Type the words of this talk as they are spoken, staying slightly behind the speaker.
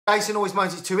Jason always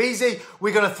moans it's too easy.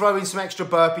 We're going to throw in some extra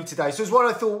burpee today. So what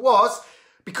I thought was,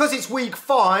 because it's week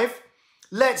 5,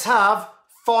 let's have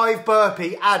 5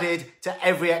 burpee added to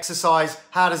every exercise.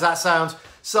 How does that sound?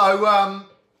 So,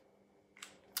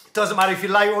 doesn't matter if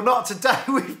you're late or not, today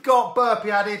we've got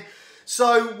burpee added.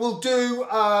 So we'll do,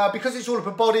 because it's all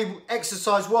upper body,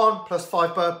 exercise 1 plus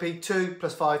 5 burpee, 2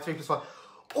 plus 5, 3 plus 5,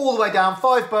 all the way down,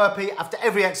 5 burpee after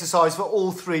every exercise for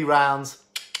all 3 rounds.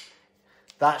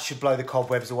 That should blow the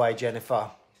cobwebs away,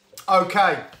 Jennifer.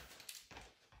 Okay.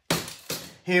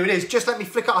 Here it is. Just let me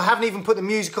flick up. I haven't even put the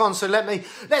music on, so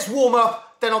let's warm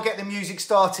up, then I'll get the music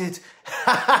started.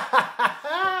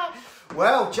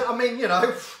 Well, I mean, you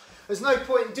know, there's no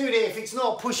point in doing it if it's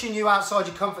not pushing you outside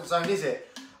your comfort zone, is it?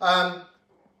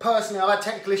 Personally, I've had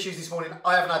technical issues this morning.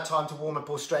 I haven't had time to warm up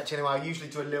or stretch anyway. I usually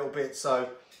do a little bit, so...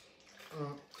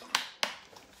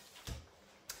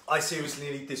 I seriously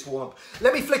need this warm up.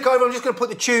 Let me flick over. I'm just going to put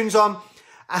the tunes on.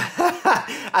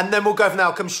 And then we'll go from there.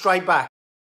 I'll come straight back.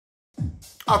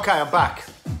 Okay, I'm back.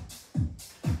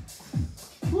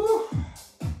 Woo.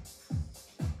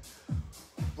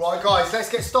 Right, guys, let's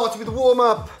get started with the warm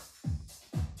up.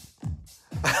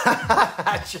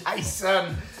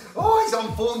 Jason. Oh, he's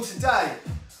on form today.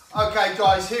 Okay,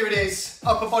 guys, here it is.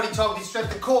 Upper body targeted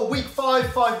strength and core. Week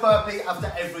 5, 5 burpee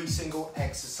after every single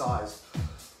exercise.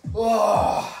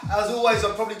 Oh, as always,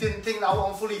 I probably didn't think that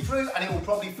one fully through, and it will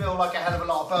probably feel like a hell of a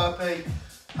lot of burpee.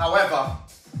 However,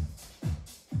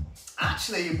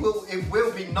 actually, it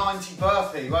will be 90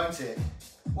 burpee, won't it?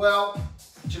 Well,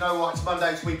 do you know what? It's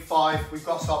Monday, it's week 5. We've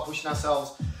got to start pushing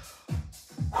ourselves.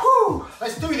 Whew,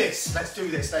 let's do this. Let's do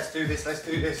this. Let's do this. Let's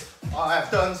do this. I have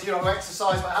done 0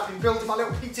 exercise, but I have been building my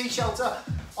little PT shelter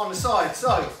on the side.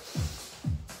 So,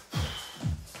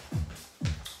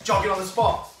 jogging on the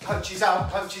spot. Punches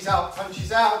out, punches out,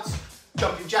 punches out.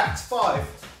 Jumping jacks, 5,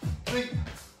 3,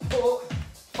 4,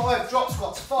 5. Drop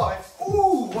squats, 5.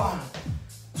 Ooh, 1,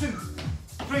 2,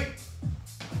 3,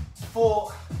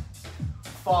 4,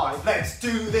 5. Let's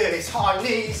do this. High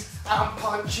knees and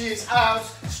punches out.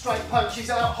 Straight punches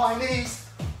out, high knees.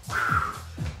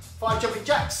 5 jumping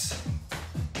jacks.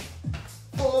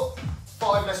 4,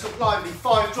 5, let's look lively.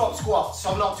 5 drop squats.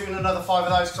 I'm not doing another 5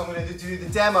 of those because I'm going to do the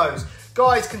demos.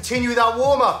 Guys, continue with our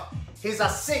warm-up. Here's our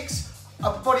 6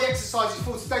 upper body exercises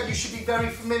for today. You should be very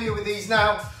familiar with these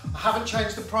now. I haven't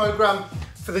changed the program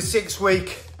for the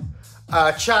 6-week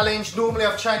challenge. Normally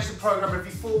I've changed the program every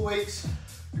 4 weeks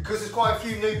because there's quite a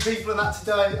few new people in that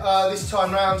today. This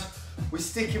time round, we're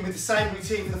sticking with the same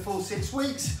routine for the full 6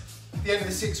 weeks. At the end of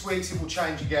the 6 weeks, it will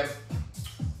change again.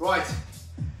 Right,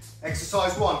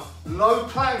 exercise 1, low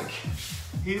plank.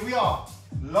 Here we are,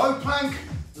 low plank.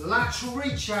 Lateral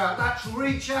reach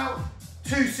out,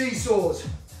 2 seesaws.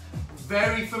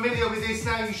 Very familiar with this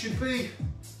now, you should be.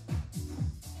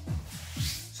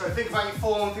 So think about your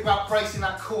form, think about bracing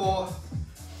that core.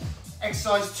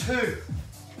 Exercise 2,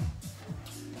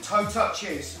 toe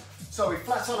touches. So we're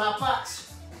flat on our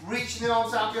backs, reaching the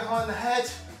arms out behind the head,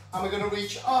 and we're going to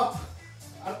reach up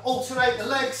and alternate the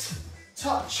legs.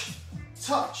 Touch,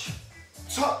 touch,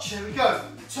 touch. Here we go.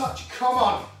 Touch, come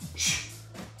on.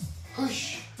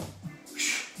 Push.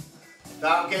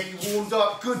 That'll get you warmed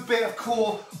up. Good bit of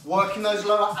core. Working those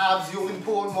lower abs, the all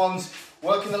important ones.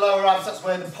 Working the lower abs, that's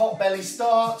where the pot belly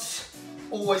starts.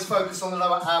 Always focus on the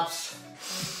lower abs.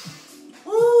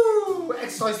 Woo!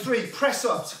 Exercise 3, press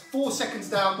ups. 4 seconds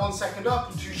down, 1 second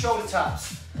up, and 2 shoulder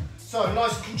taps. So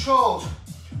nice and controlled.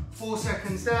 4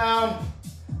 seconds down,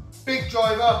 big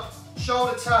drive up,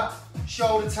 shoulder tap,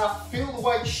 shoulder tap. Feel the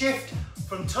weight shift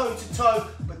from toe to toe,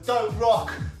 but don't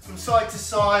rock from side to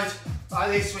side like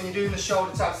this when you're doing the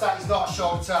shoulder taps. That is not a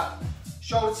shoulder tap.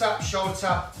 Shoulder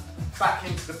tap, back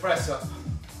into the press up.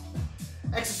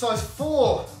 Exercise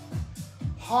 4,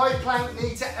 high plank,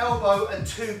 knee to elbow, and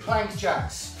 2 plank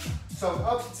jacks. So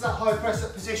up into that high press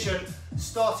up position,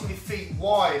 starting with feet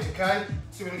wide, okay?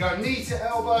 So we're gonna go knee to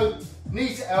elbow,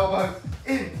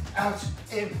 in,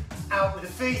 out with the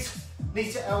feet,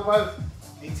 knee to elbow,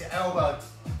 knee to elbow.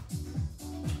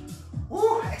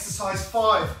 Woo, exercise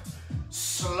 5,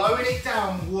 slowing it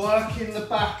down, working the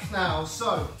back now.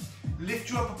 So lift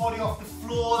your upper body off the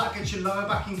floor, that gets your lower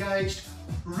back engaged.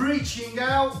 Reaching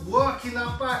out, working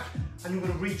that back, and you're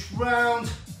going to reach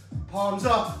round, palms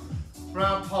up,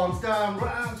 round, palms down,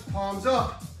 round, palms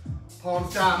up,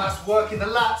 palms down. That's working the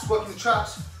lats, working the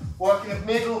traps, working the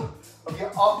middle of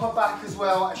your upper back as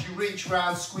well as you reach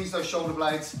round, squeeze those shoulder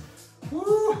blades.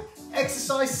 Woo!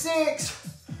 Exercise 6,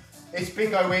 it's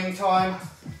bingo wing time.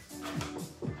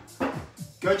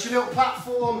 Go to your little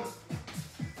platform,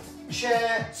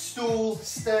 chair, stool,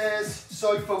 stairs,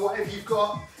 sofa, whatever you've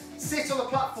got. Sit on the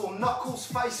platform, knuckles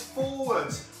face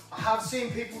forwards. I have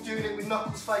seen people doing it with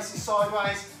knuckles facing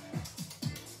sideways.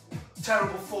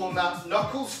 Terrible form that.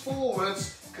 Knuckles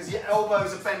forwards, because your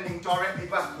elbows are bending directly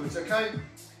backwards, okay?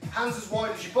 Hands as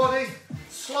wide as your body.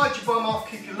 Slide your bum off,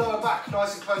 keep your lower back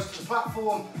nice and close to the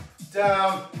platform.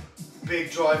 Down,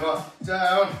 big driver,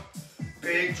 down,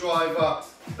 big driver.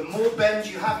 The more bend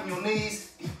you have in your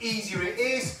knees, the easier it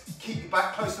is. Keep your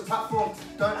back close to the platform.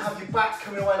 Don't have your back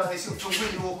coming away like this, it'll feel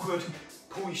really awkward.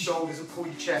 Pull your shoulders and pull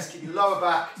your chest. Keep your lower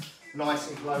back nice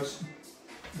and close.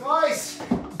 Guys,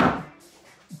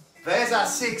 there's our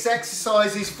 6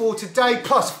 exercises for today,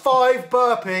 plus 5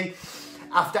 burpee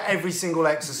after every single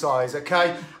exercise,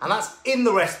 okay? And that's in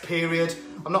the rest period.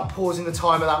 I'm not pausing the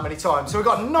timer that many times. So we've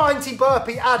got 90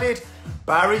 burpee added.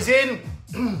 Barry's in.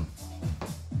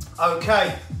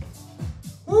 Okay.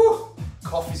 Woo!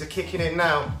 Coffees are kicking in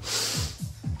now.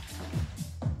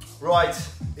 Right,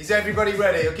 is everybody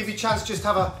ready? I'll give you a chance just to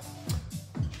have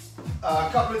a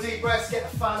couple of deep breaths, get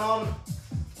the fan on.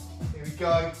 Here we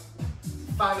go.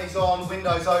 Fan is on,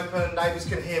 windows open, neighbours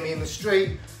can hear me in the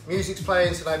street. Music's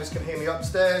playing, so neighbours can hear me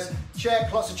upstairs.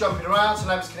 Check, lots of jumping around, so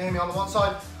neighbours can hear me on the one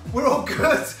side. We're all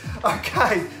good.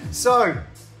 Okay, so,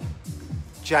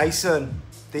 Jason,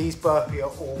 these burpee are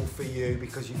all for you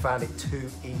because you found it too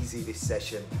easy this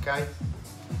session, okay?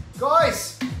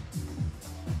 Guys,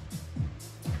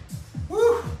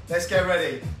 woo, let's get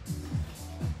ready.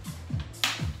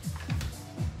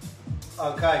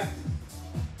 Okay,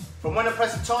 from when I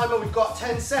press the timer, we've got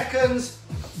 10 seconds.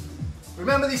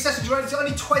 Remember, these sessions are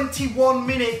only 21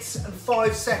 minutes and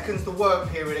 5 seconds the work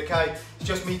period, okay? It's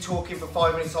just me talking for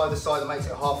 5 minutes either side that makes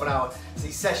it half an hour. So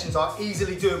these sessions are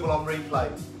easily doable on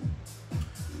replay.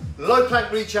 Low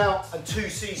plank reach out and 2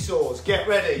 seesaws. Get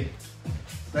ready.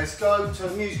 Let's go, turn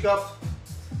the music up.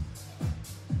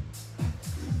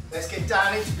 Let's get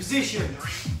down into position.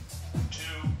 3,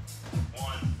 2,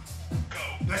 1,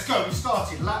 go. Let's go, we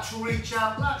started. Lateral reach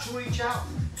out,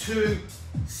 2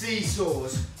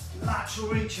 seesaws. Lateral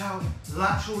reach out,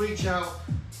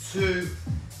 2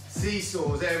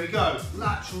 seesaws. There we go.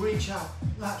 Lateral reach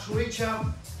out,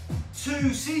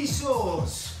 2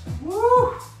 seesaws.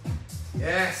 Woo!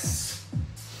 Yes.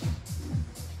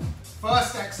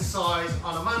 First exercise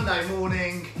on a Monday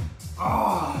morning.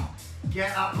 Oh,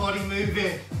 get that body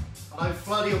moving. I know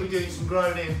Floody will be doing some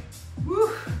groaning.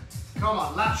 Woo! Come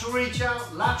on, lateral reach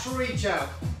out,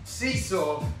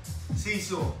 seesaw,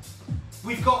 seesaw.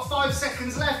 We've got 5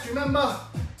 seconds left, remember?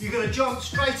 You're gonna jump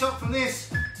straight up from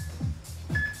this.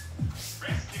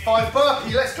 5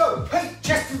 burpee, let's go. Hey,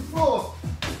 chest to the floor.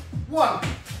 1,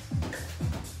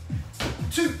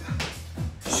 2,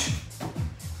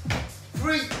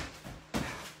 3, 4.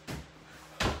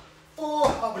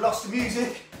 Oh, we lost the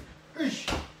music.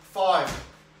 5.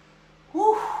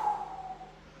 Whew.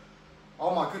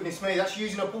 Oh my goodness me, that's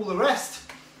using up all the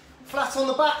rest. Flat on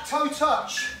the back, toe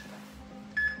touch.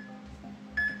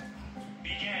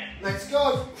 Begin. Let's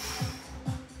go.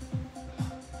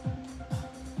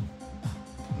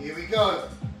 Here we go.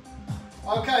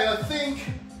 Okay, I think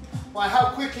by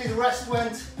how quickly the rest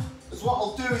went, is what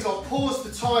I'll do is I'll pause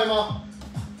the timer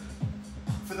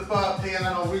for the burpee and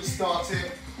then I'll restart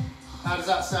it. How does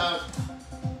that sound?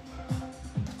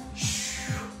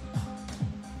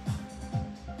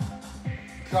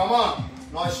 Come on,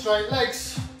 nice straight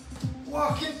legs.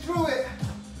 Working through it.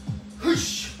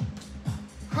 Whoosh,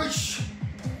 whoosh.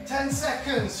 10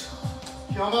 seconds.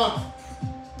 Come on.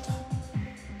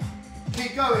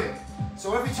 Keep going.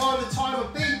 So every time the timer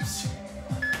beeps,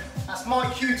 that's my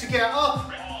cue to get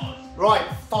up. Right,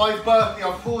 5 burpee.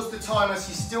 I've paused the timer so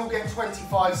you still get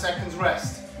 25 seconds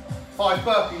rest. 5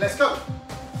 burpee, let's go.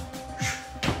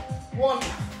 1,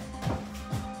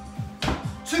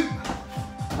 2,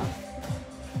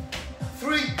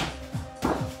 3,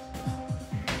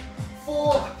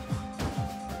 4,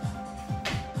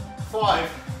 5.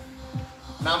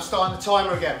 Now I'm starting the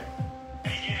timer again.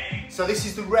 So this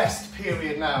is the rest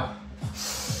period now.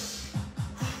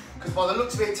 Because by the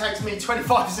looks of it, it takes me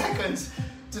 25 seconds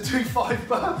to do 5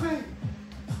 burpee.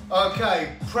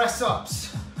 Okay, press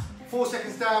ups. 4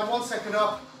 seconds down, 1 second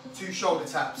up, 2 shoulder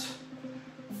taps.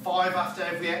 5 after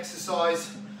every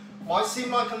exercise. Might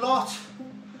seem like a lot,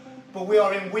 but we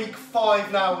are in week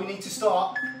 5 now. We need to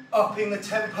start upping the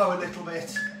tempo a little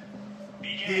bit.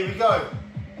 Here we go.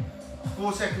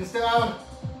 4 seconds down,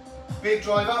 big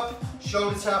drive up,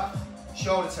 shoulder tap,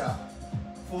 shoulder tap.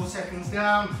 4 seconds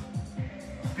down,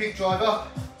 big drive up,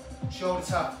 shoulder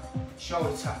tap,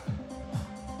 shoulder tap.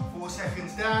 4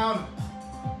 seconds down,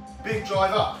 big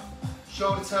drive up,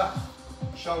 shoulder tap,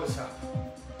 shoulder tap.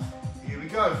 Here we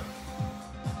go.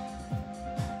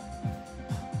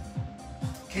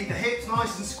 Keep the hips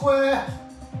nice and square.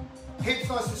 Hips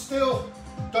nice and still.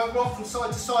 Don't rock from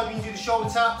side to side when you do the shoulder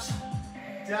taps.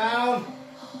 Down,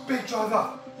 big drive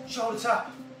up, shoulder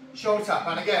tap,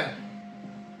 and again.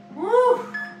 Woo!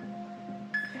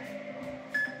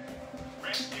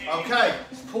 Okay,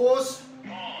 pause.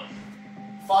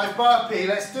 5 burpee,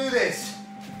 let's do this.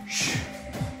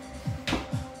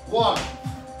 1.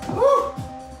 Woo!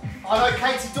 I know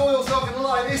Katie Doyle's not going to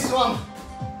like this one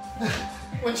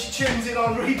when she tunes in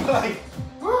on replay.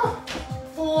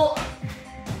 4.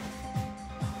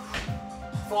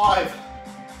 5.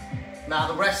 Now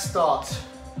the rest starts.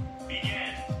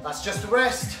 Begin. That's just a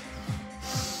rest.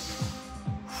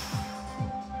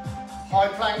 High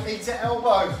plank, knee to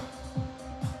elbow.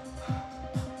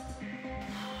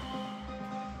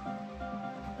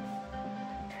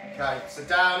 Okay, so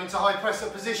down into high press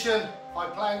up position, high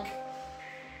plank,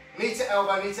 knee to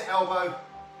elbow,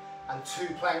 and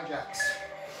 2 plank jacks.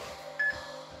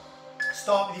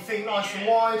 Start with your feet nice and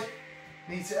wide,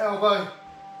 knee to elbow,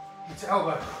 2.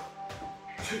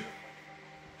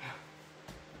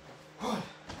 1,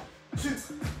 2.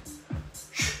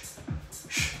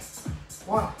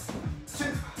 1, 2.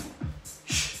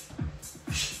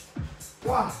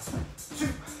 1, 2.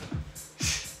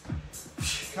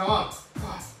 Come on.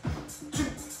 2.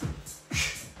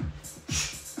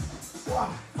 1,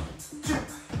 2. 1,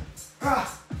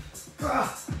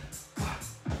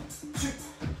 2.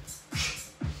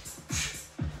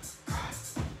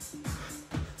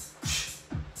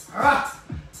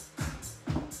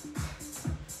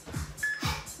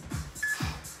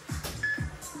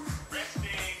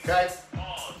 Okay,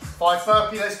 5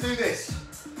 burpee, let's do this.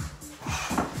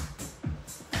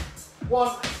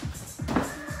 1,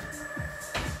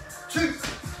 2,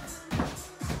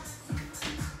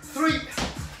 3,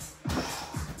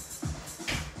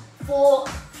 4,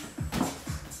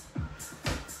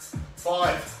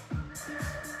 5.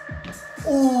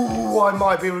 Ooh, I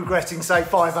might be regretting saying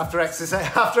 5 after exercise.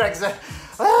 I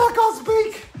can't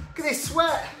speak. Look at this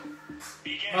sweat.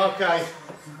 Okay.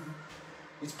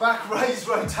 It's back raise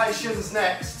rotations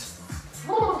next.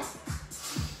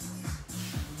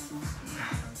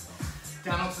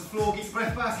 Down onto the floor, get your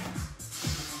breath back.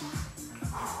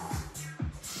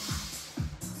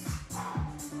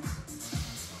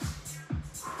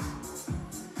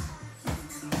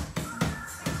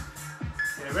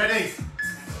 Okay, ready?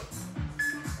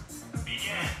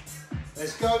 Begin.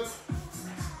 Let's go.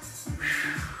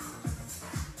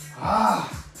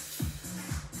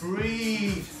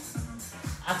 Breathe.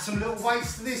 Add some little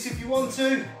weights to this if you want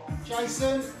to.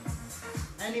 Jason,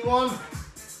 anyone?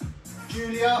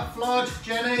 Julia, Flood,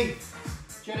 Jenny,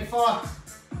 Jennifer.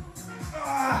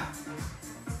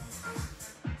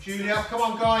 Julia, come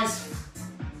on guys.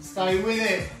 Stay with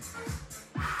it.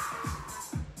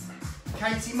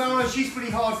 Katie Murray, she's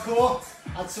pretty hardcore.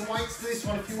 Add some weights to this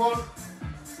one if you want.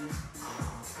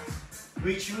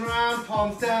 Reaching round,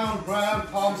 palms down, round,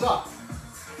 palms up.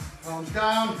 Palms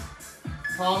down,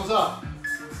 palms up.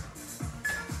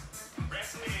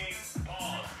 Resting.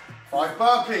 Pause. 5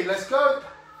 burpee, let's go.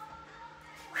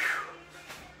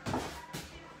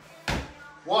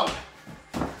 1,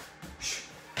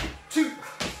 2,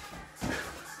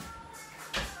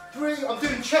 3. I'm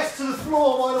doing chest to the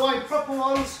floor, by the way, proper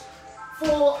ones.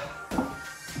 4,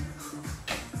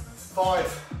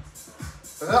 5.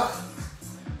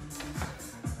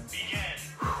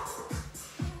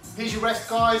 Here's your rest,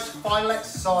 guys. Final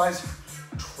exercise,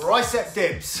 tricep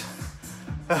dips.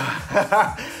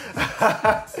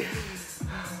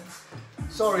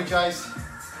 Sorry, Jace.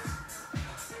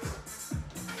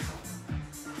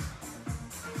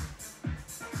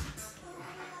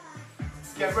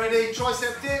 Get ready,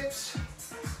 tricep dips.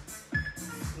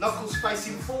 Knuckles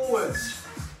facing forwards.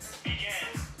 Begin.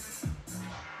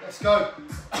 Let's go.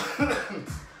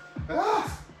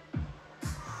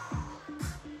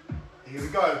 Here we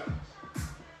go.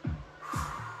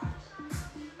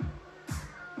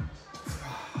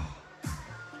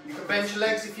 You can bend your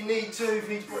legs if you need to. If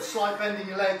you need to put a slight bend in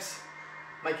your legs,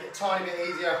 make it a tiny bit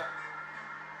easier.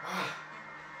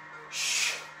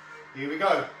 Here we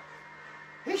go.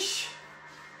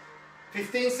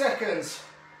 15 seconds.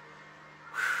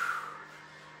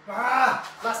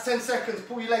 Last 10 seconds.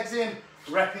 Pull your legs in.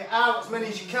 Rep it out as many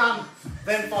as you can.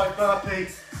 Then 5 burpee.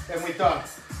 Then we're done.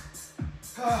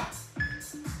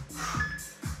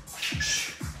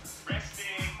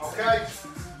 Resting. Okay.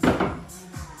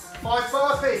 5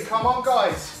 burpee. Come on,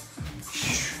 guys.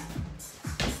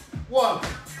 1,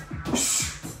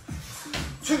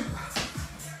 2,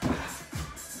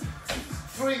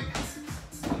 3,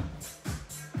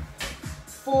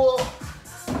 4,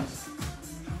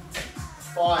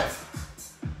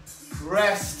 5.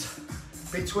 Rest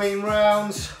between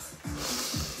rounds.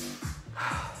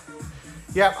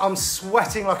 Yep, I'm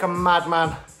sweating like a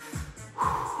madman.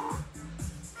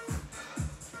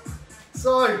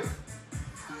 So,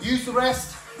 use the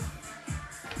rest.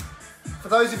 For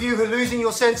those of you who are losing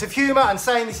your sense of humour and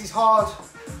saying this is hard,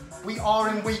 we are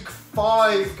in week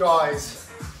 5, guys.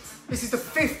 This is the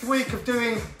 5th week of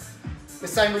doing the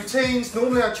same routines.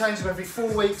 Normally I change them every 4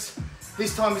 weeks.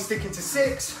 This time we're sticking to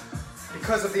 6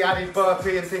 because of the added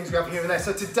burpee and things we have here and there.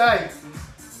 So today,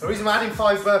 the reason we're adding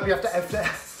 5 burpee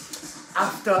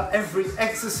after every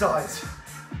exercise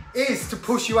is to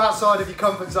push you outside of your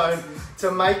comfort zone,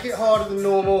 to make it harder than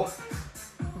normal.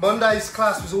 Monday's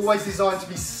class was always designed to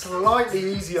be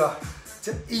slightly easier,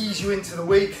 to ease you into the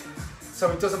week so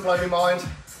it doesn't blow your mind.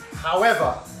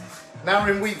 However, now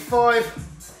we're in week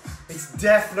 5, it's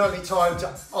definitely time to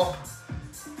up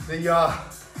it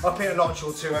a notch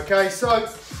or 2, okay? So,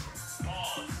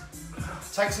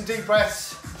 take some deep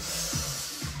breaths.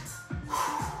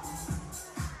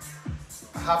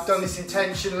 I have done this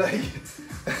intentionally,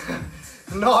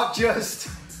 not just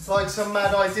like some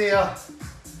mad idea.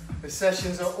 The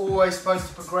sessions are always supposed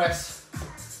to progress.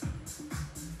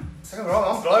 Don't get me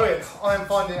wrong, I'm glowing. I am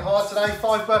finding it hard today.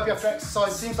 5 burpee after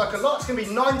exercise seems like a lot. It's going to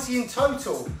be 90 in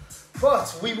total,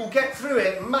 but we will get through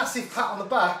it. Massive pat on the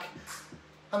back.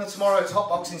 And then tomorrow it's hot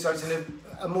boxing, so it's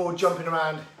a more jumping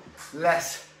around,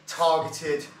 less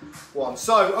targeted one.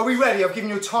 So, are we ready? I've given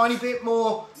you a tiny bit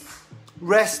more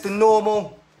rest than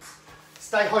normal.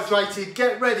 Stay hydrated,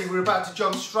 get ready. We're about to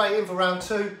jump straight in for round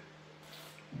 2.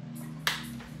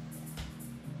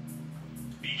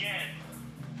 Begin.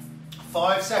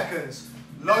 5 seconds.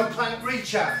 Low plank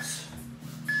reach outs.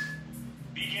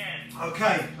 Begin.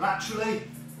 Okay, laterally,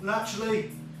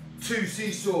 2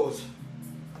 seesaws.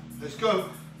 Let's go.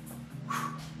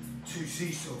 2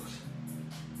 seesaws.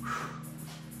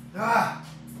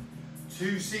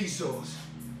 2 seesaws.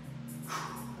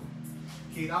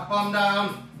 Keep that bum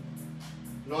down.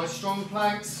 Nice strong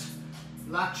planks.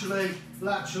 Laterally,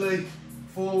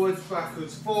 forwards,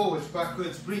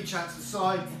 backwards, reach out to the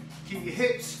side. Keep your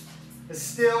hips as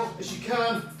still as you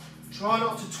can. Try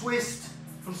not to twist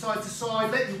from side to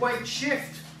side. Let your weight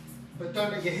shift, but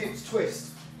don't let your hips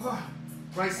twist.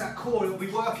 Brace that core, it'll be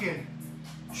working.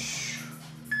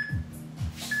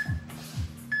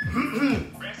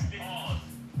 Rest. Pause.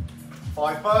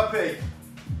 5 burpee.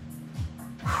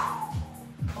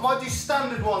 I might do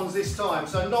standard ones this time,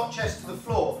 so not chest to the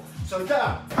floor. So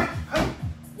down.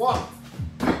 1,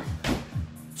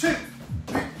 2,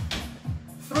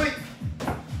 3,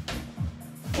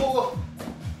 4,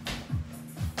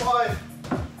 5.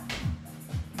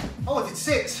 Oh, I did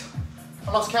 6.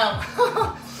 I lost count.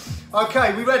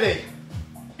 Okay, we ready?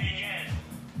 Begin.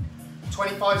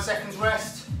 25 seconds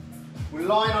rest. We're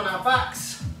lying on our backs.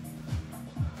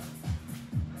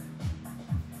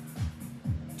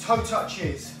 Toe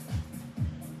touches.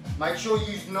 Make sure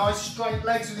you use nice straight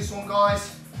legs with this one,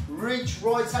 guys. Reach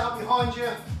right out behind you.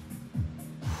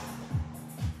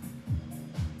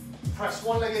 Press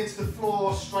one leg into the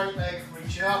floor, straight leg,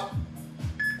 reach out.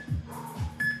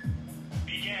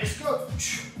 Begin. Let's go.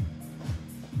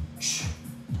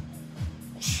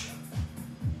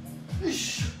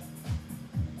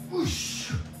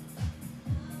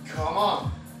 Come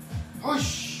on.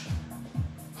 Push.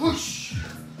 Push.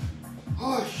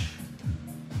 Push.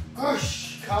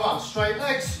 Push. Come on, straight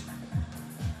legs.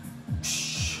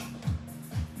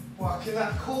 Working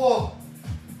that core.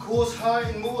 Core's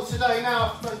hurting more today now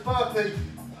after those burpee.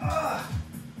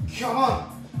 Come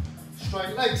on.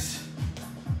 Straight legs.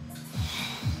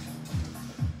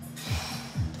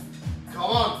 Come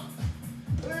on.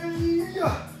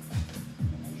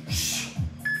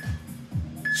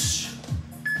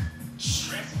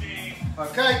 Resting.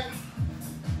 Okay.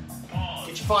 Pause.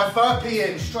 Get your 5 burpee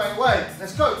in straight away.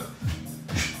 Let's go.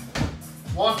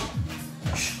 1,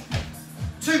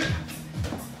 2,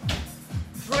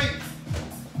 3,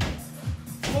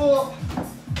 4,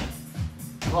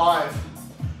 5.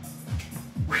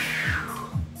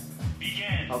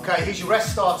 Begin. Okay, here's your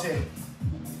rest starting.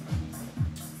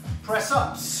 Press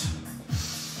ups.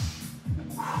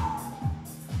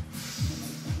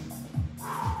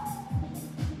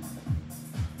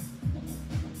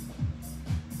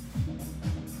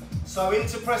 So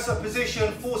into press up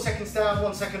position, 4 seconds down,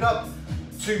 1 second up,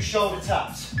 2 shoulder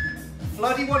taps.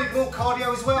 Bloody well, more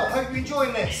cardio as well. Hope you're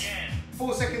enjoying this. Begin.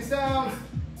 4 seconds down,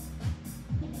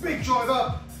 big drive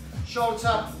up, shoulder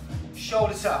tap,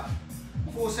 shoulder tap.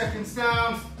 4 seconds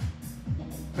down,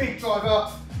 big drive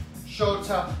up, shoulder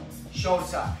tap, shoulder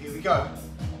tap. Here we go.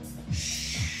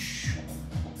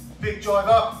 Big drive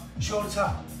up, shoulder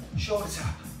tap, shoulder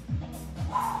tap.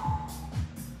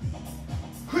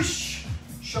 Whoosh.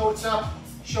 Shoulder tap,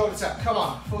 shoulder tap, come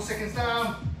on, 4 seconds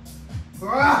down.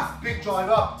 Big drive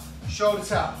up, shoulder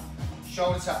tap,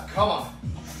 come on.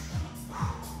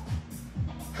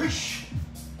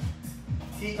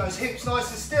 Keep those hips nice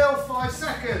and still, 5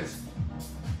 seconds.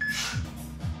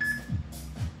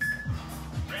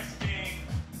 Resting.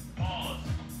 Pause.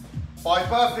 5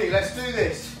 burpee, let's do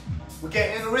this. We're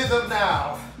getting in a rhythm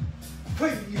now.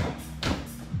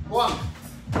 1,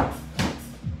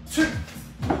 2,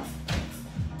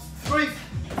 3,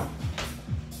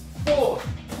 4,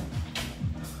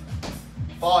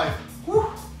 5.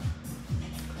 Woo.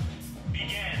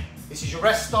 Begin. This is your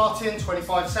rest starting,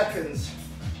 25 seconds.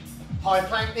 High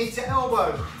plank, knee to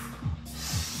elbow.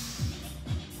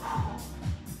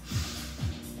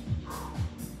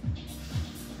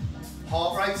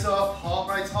 Heart rate's up, heart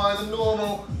rate's higher than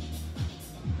normal.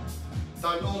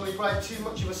 Don't normally break too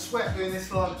much of a sweat doing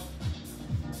this one.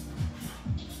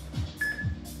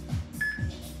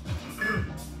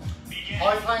 Begin.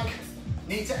 High plank,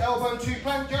 knee to elbow, 2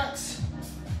 plank jacks.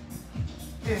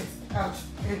 In, out,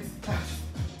 in, out.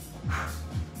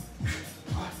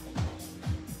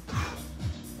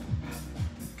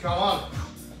 Come on.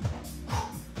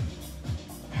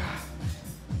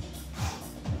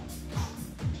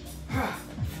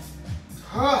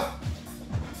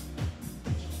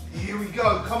 Here we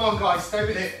go. Come on, guys. Stay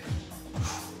with it.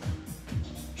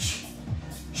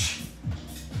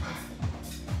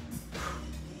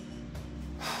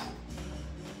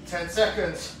 10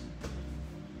 seconds.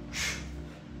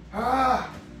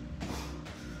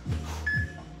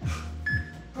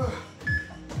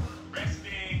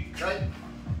 Resting. Okay.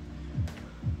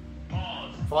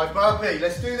 Pause. 5 burpee.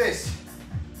 Let's do this.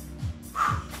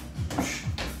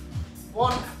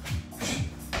 1,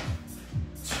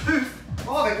 2.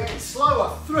 Oh, they're getting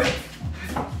slower. 3,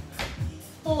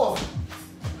 4,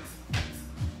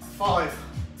 5.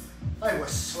 They were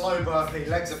slow burpee.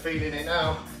 Legs are feeling it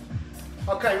now.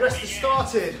 Okay, rest has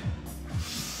started.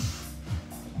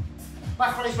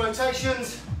 Back raise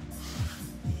rotations.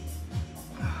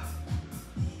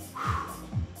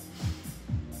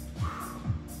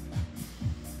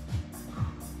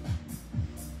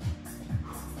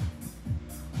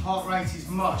 Heart rate is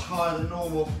much higher than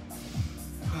normal.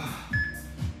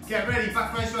 Get ready,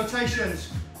 back raise rotations.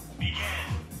 Begin.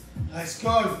 Let's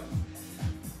go.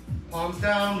 Palms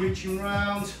down, reaching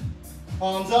round.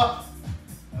 Palms up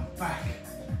and back.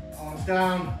 Palms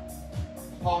down,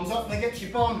 palms up, and then get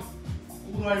your bum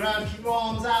all the way around. Keep your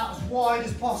arms out as wide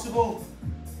as possible.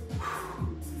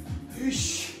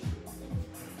 Whoosh.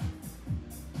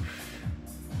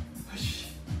 Whoosh.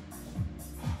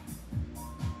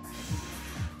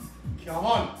 Come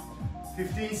on,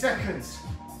 15 seconds.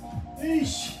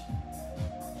 Eesh.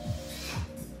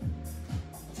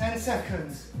 10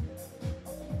 seconds.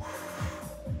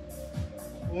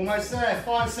 Almost there,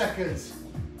 5 seconds.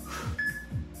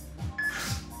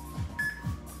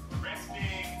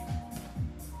 Resting.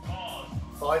 Pause.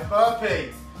 5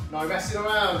 burpee, no messing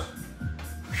around.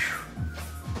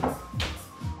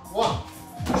 1,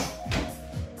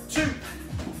 2,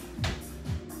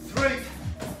 3,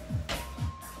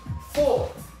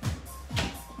 4,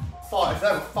 5.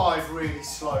 That was 5 really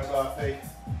slow burpee.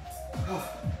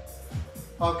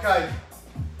 Okay,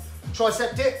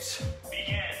 tricep dips.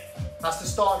 Begin. That's the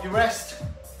start of your rest.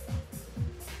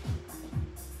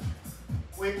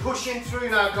 We're pushing through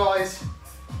now, guys.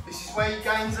 This is where your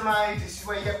gains are made. This is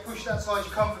where you get pushed outside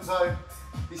your comfort zone.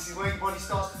 This is where your body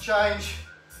starts to change.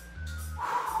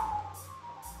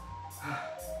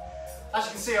 As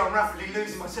you can see, I'm rapidly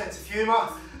losing my sense of humour.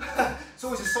 It's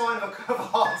always a sign of a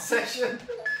hard session.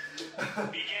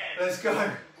 Begin. Let's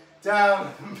go.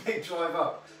 Down, big drive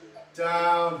up.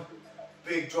 Down,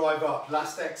 big drive up.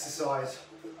 Last exercise.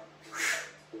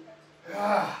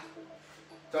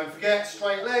 Don't forget,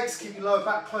 straight legs, keep your lower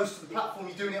back close to the platform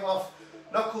you're doing it off.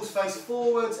 Knuckles face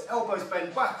forwards, elbows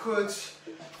bend backwards.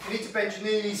 If you need to bend your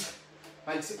knees,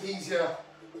 makes it easier.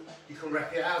 You can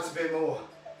rep it out a bit more.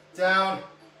 Down,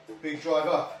 big drive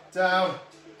up. Down,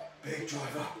 big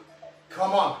drive up.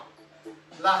 Come on.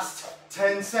 Last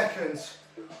 10 seconds.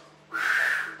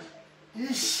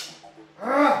 Yeesh.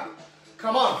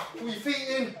 Come on, pull your feet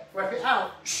in, rep it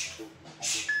out.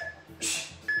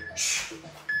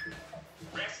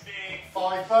 Resting.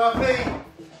 5 burpee.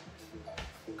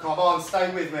 Come on, stay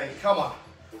with me. Come on.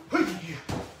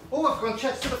 Oh, I've gone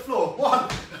chest to the floor. 1. I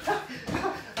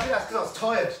think that's because I was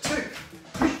tired. 2.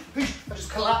 I just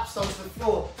collapsed onto the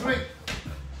floor. 3,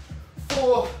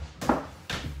 4,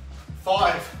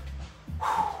 5.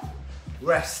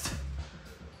 Rest.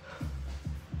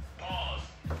 Pause.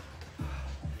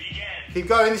 Begin. Keep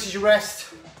going. This is your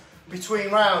rest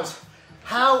between rounds.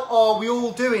 How are we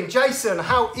all doing? Jason,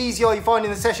 how easy are you finding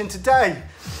the session today?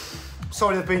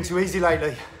 Sorry they've been too easy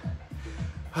lately.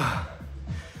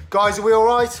 Guys, are we all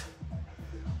right?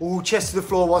 Oh, chest to the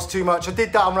floor was too much. I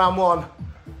did that on round 1.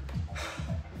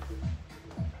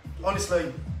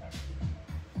 Honestly,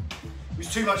 it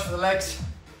was too much for the legs.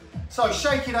 So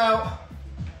shake it out,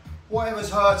 whatever's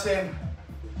hurting,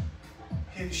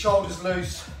 keep the shoulders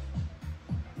loose.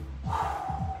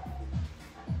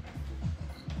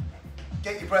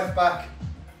 Get your breath back,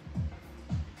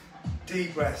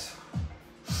 deep breath.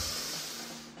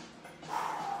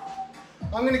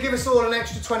 I'm going to give us all an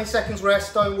extra 20 seconds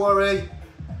rest, don't worry.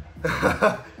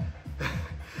 I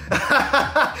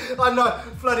know,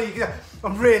 bloody,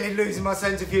 I'm really losing my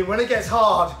sense of humour. When it gets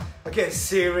hard, I get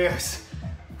serious.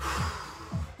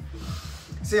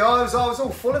 See, I was all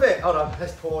full of it. Hold on,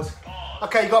 let's pause.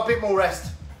 Okay, you got a bit more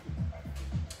rest.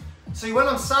 See, when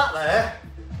I'm sat there,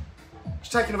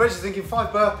 just taking a register thinking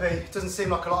 5 burpee, doesn't seem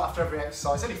like a lot after every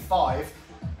exercise. Only 5,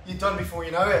 you're done before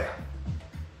you know it.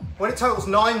 When it totals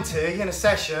 90 in a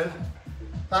session,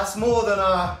 that's more than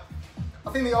I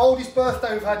think the oldest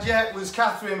birthday we've had yet was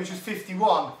Catherine, which was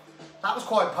 51. That was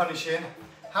quite punishing.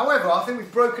 However, I think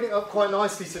we've broken it up quite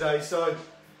nicely today, so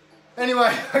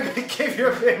anyway, I'm going to give you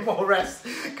a bit more rest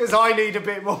because I need a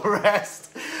bit more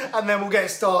rest and then we'll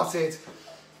get started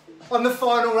on the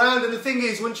final round. And the thing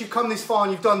is, once you've come this far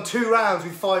and you've done 2 rounds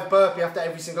with 5 burpee after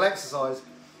every single exercise,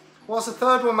 what's the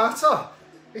third one matter?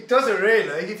 It doesn't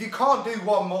really. If you can't do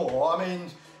 1 more, I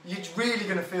mean, you're really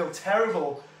going to feel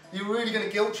terrible. You're really going to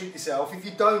guilt trip yourself if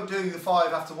you don't do the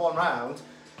 5 after 1 round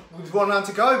with 1 round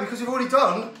to go, because you've already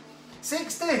done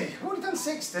 60. We've already done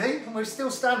 60 and we're still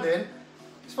standing.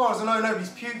 As far as I know,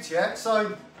 nobody's puked yet,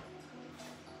 so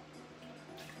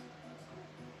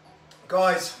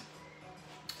guys,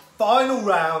 final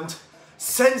round,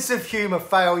 sense of humour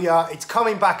failure. It's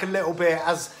coming back a little bit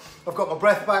as I've got my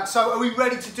breath back. So are we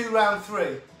ready to do round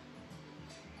 3?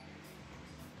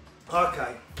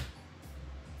 Okay.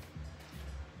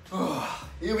 Oh,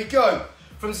 here we go.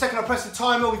 From the second I press the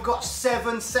timer, we've got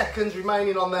 7 seconds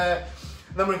remaining on there.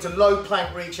 And then we're into low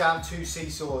plank reach out, 2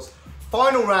 seesaws.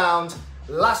 Final round,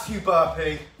 last few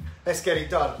burpee. Let's get it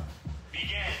done.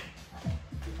 Begin.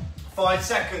 5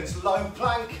 seconds, low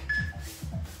plank,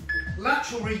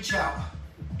 lateral reach out.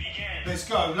 Begin. Let's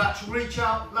go, lateral reach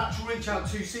out,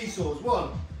 2 seesaws.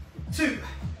 1, 2,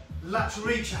 lateral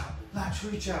reach out,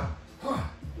 1,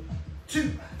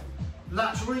 2,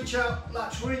 lateral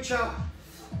reach out,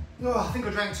 Oh, I think I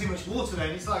drank too much water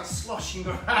then, it's like sloshing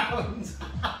around.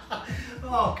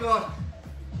 Oh God.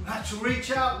 Lateral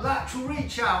reach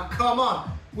out, come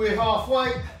on. We're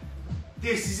halfway,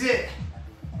 this is it.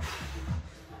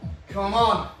 Come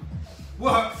on,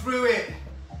 work through it.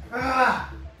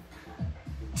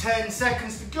 10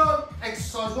 seconds to go.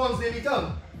 Exercise 1's nearly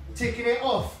done. Ticking it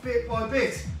off bit by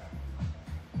bit.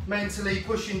 Mentally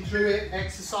pushing through it,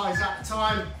 exercise at a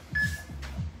time.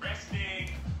 Resting.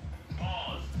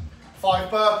 Pause.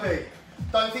 5 burpee.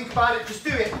 Don't think about it, just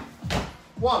do it.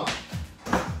 1,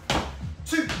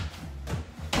 2,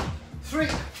 3,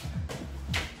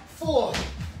 4,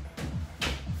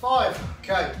 5.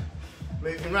 Okay,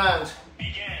 moving round.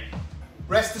 Begin.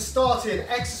 Rest is starting.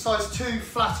 Exercise 2,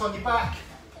 flat on your back,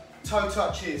 toe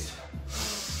touches.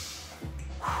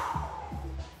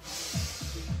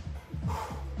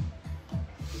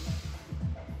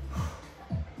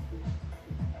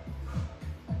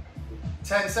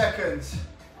 Ten seconds.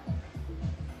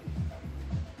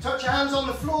 Touch your hands on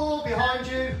the floor behind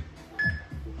you.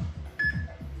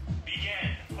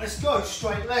 Begin. Let's go,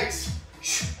 straight legs.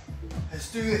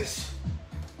 Let's do this.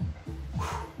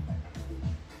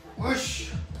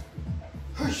 Whoosh,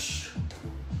 whoosh,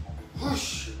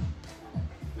 whoosh,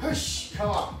 whoosh. Come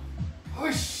on.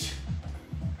 Whoosh,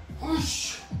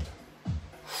 whoosh.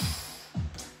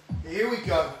 Here we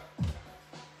go.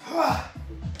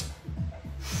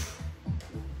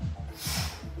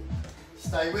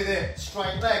 Stay with it.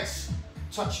 Straight legs.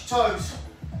 Touch your toes.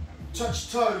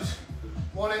 Touch your toes.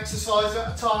 1 exercise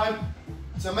at a time.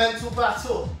 It's a mental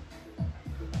battle.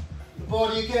 The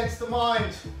body against the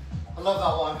mind. I love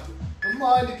that one. The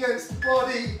mind against the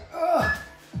body.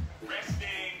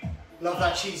 Resting. Love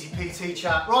that cheesy PT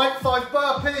chat. Right, 5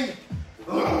 burpee.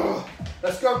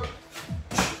 Let's go.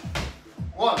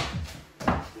 1,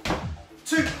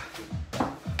 2,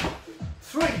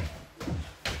 3,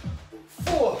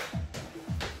 4,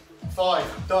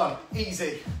 5. Done.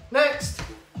 Easy. Next.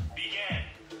 Begin.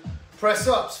 Press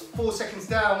ups. 4 seconds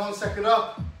down, 1 second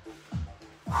up.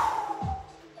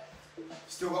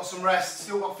 Still got some rest.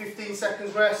 Still got 15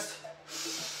 seconds rest.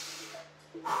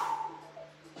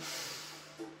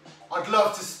 I'd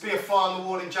love to be a fly on the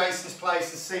wall in Jason's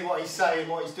place and see what he's saying,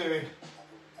 what he's doing.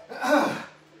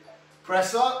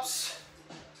 Press ups.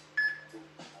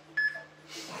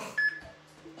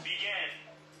 Begin.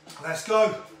 Let's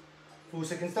go. 4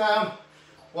 seconds down.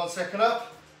 1 second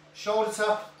up. Shoulder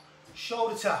tap.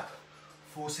 Shoulder tap.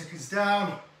 4 seconds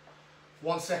down.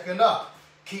 1 second up.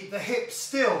 Keep the hips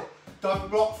still. Don't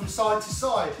rock from side to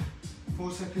side.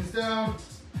 4 seconds down.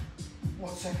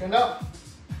 1 second up.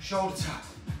 Shoulder tap.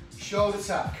 Shoulder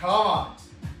tap. Come on.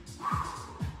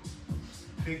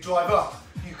 Big drive up.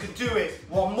 You can do it.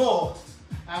 One more.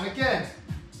 And again.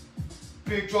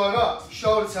 Big drive up.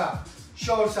 Shoulder tap.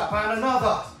 Shoulder tap. And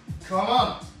another. Come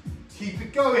on. Keep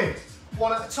it going.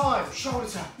 One at a time. Shoulder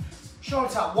tap.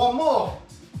 Shoulder tap. One more.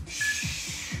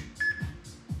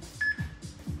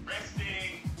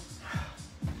 Resting.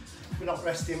 We're not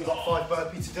resting. We've got 5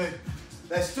 burpee to do.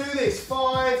 Let's do this.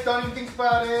 5. Don't even think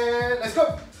about it. Let's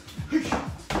go.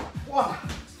 1,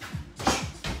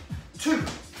 2,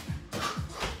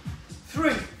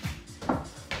 3,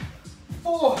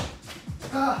 4,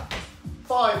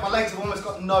 5. My legs have almost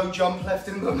got no jump left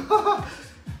in them.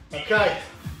 Okay.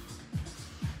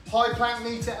 High plank,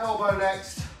 knee to elbow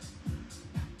next.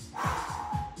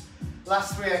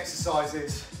 Last 3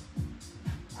 exercises.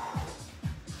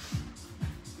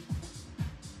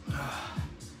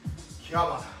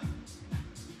 Come on.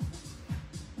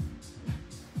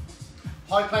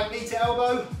 High plank, knee to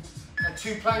elbow, and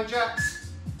 2 plank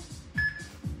jacks.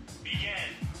 Begin.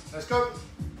 Let's go.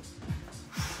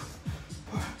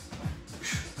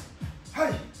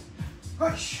 Hey,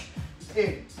 hey,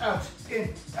 in, out,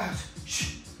 in, out.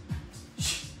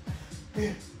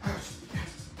 In, out, in,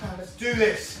 out. Let's do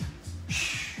this.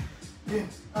 In,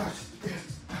 out, in,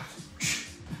 out.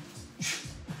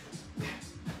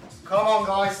 Come on,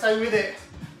 guys, stay with it.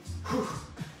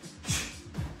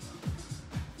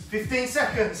 15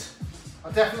 seconds. I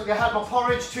definitely had my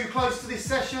porridge too close to this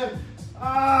session.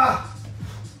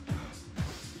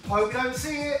 Hope you don't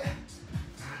see it.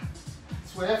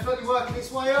 It's definitely working its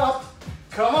way up.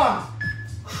 Come on.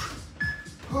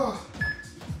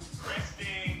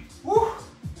 Resting. Woo.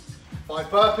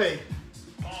 5 burpee.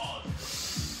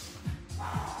 Pause.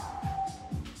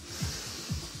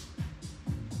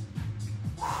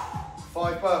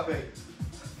 5 burpee.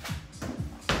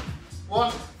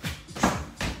 1,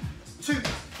 2,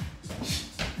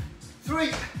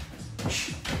 3,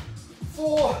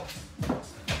 4,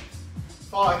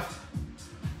 5.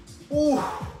 Ooh.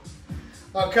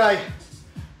 Okay.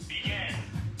 Begin.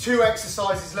 2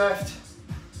 exercises left.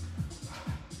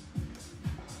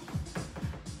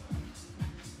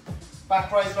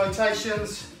 Back raise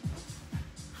rotations.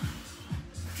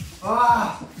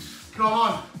 Come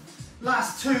on.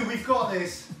 Last 2, we've got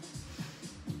this.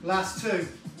 Last 2.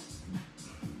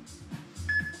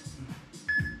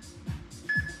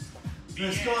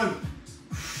 Let's go.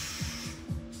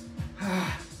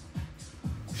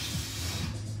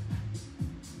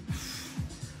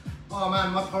 Oh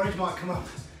man, my porridge might come up.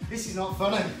 This is not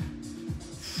funny.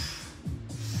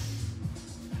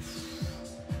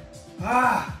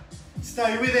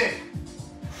 Stay with it.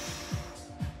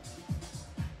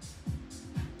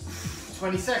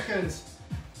 20 seconds.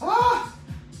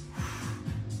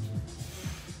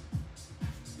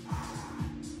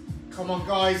 Come on,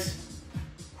 guys.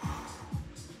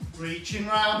 Reaching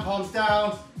round, palms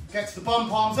down. Get to the bum,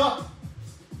 palms up.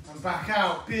 And back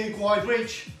out. Big wide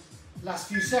reach. Last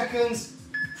few seconds.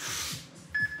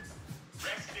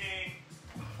 Resting.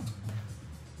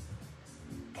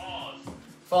 Pause.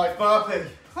 5 burpee.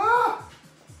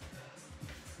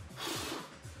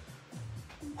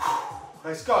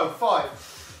 Let's go. 5.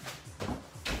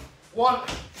 1,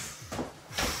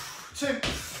 2,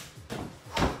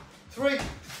 3,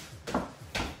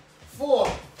 4,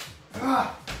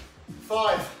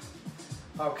 5.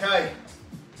 Okay.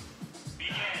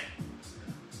 Begin.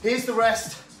 Here's the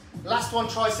rest. Last one,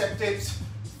 tricep dips.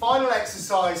 Final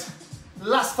exercise.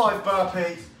 Last 5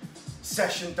 burpee.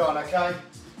 Session done, okay?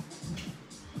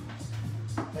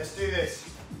 Let's do this.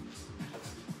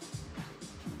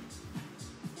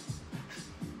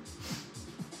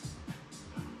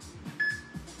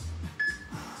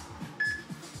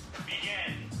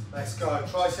 Begin. Let's go.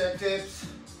 Tricep dips.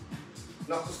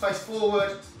 Knuckles face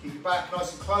forward. Keep your back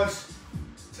nice and close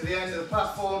to the end of the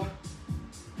platform.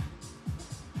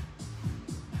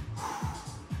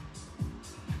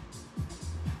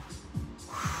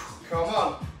 Come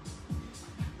on.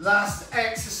 Last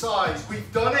exercise.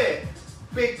 We've done it.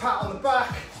 Big pat on the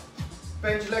back.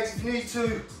 Bend your legs if you need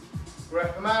to.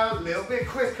 Rep them out a little bit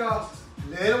quicker.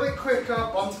 Little bit quicker.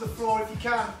 Bum to the floor if you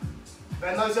can.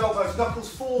 Bend those elbows.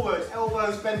 Knuckles forward.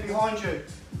 Elbows bend behind you.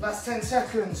 Last 10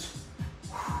 seconds.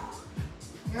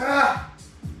 Ah.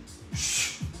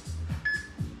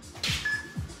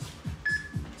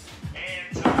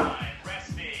 And time.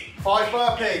 Resting. 5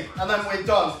 burpee, and then we're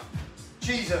done.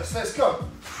 Jesus, let's go.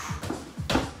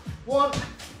 1,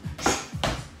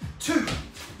 2,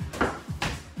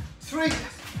 3,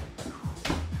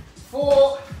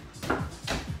 4,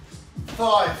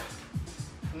 5.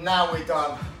 Now we're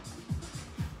done.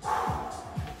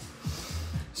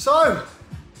 So,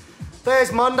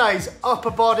 there's Monday's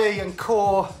upper body and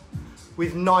core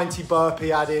with 90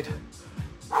 burpee added.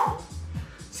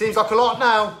 Seems like a lot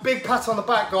now. Big pat on the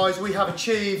back, guys. We have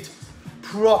achieved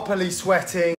properly sweating.